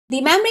The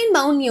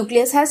membrane-bound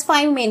nucleus has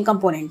 5 main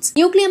components: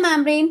 nuclear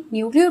membrane,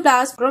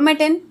 nucleoblast,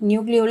 chromatin,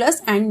 nucleolus,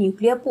 and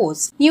nuclear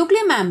pores.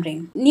 Nuclear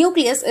membrane.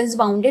 Nucleus is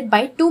bounded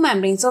by 2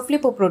 membranes of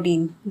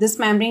lipoprotein. This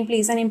membrane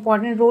plays an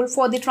important role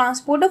for the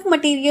transport of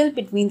material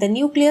between the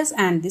nucleus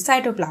and the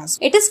cytoplasm.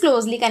 It is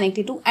closely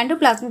connected to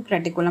endoplasmic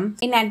reticulum,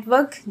 a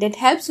network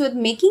that helps with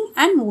making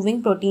and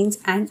moving proteins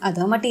and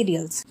other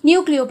materials.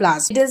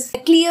 Nucleoblast. It is a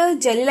clear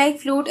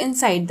jelly-like fluid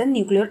inside the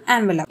nuclear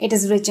envelope. It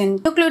is rich in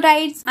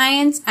nucleotides,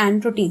 ions,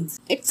 and proteins.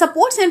 It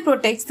supports and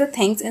protects the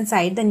things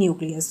inside the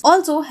nucleus.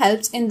 Also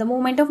helps in the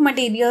movement of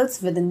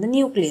materials within the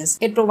nucleus.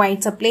 It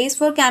provides a place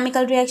for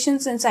chemical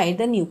reactions inside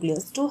the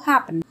nucleus to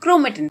happen.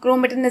 Chromatin.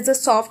 Chromatin is a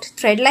soft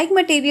thread-like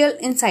material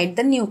inside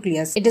the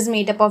nucleus. It is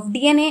made up of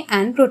DNA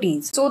and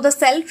proteins. So the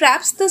cell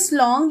wraps this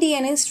long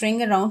DNA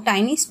string around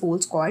tiny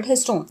spools called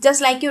histones,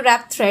 just like you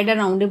wrap thread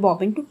around a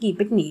bobbin to keep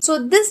it neat. So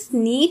this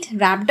neat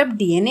wrapped up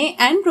DNA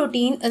and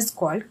protein is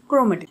called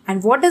chromatin.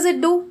 And what does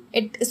it do?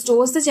 It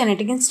stores the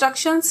genetic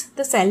instructions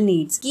the cell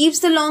needs, keeps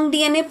the long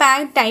DNA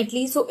packed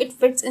tightly so it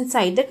fits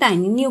inside the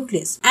tiny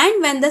nucleus.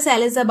 And when the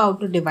cell is about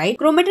to divide,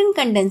 chromatin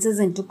condenses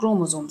into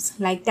chromosomes,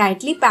 like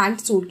tightly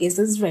packed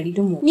suitcases ready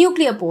to move.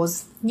 Nuclear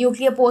pores.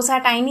 Nuclear pores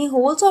are tiny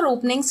holes or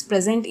openings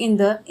present in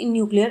the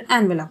nuclear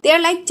envelope. They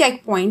are like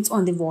checkpoints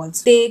on the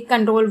walls. They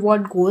control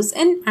what goes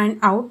in and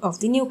out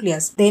of the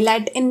nucleus. They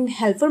let in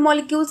helpful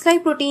molecules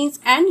like proteins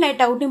and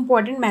let out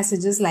important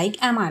messages like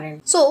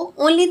mRNA. So,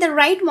 only the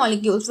right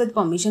molecules with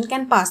permission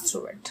can pass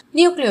through it.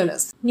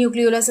 Nucleolus.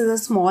 Nucleolus is a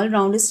small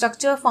round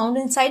structure found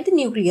inside the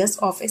nucleus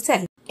of a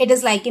cell. It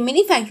is like a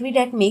mini factory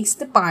that makes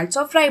the parts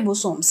of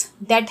ribosomes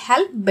that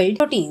help build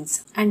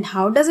proteins. And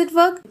how does it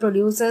work? It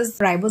produces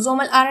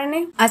ribosomal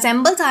RNA,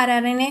 assembles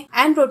rRNA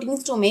and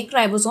proteins to make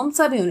ribosome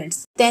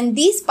subunits. Then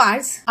these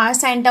parts are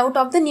sent out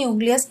of the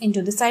nucleus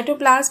into the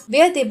cytoplasm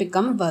where they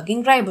become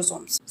working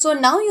ribosomes. So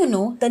now you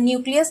know the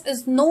nucleus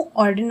is no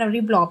ordinary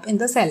blob in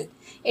the cell.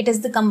 It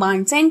is the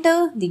command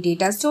center, the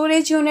data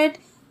storage unit,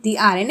 the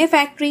RNA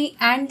factory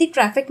and the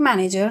traffic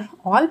manager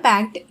all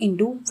packed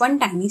into one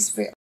tiny sphere.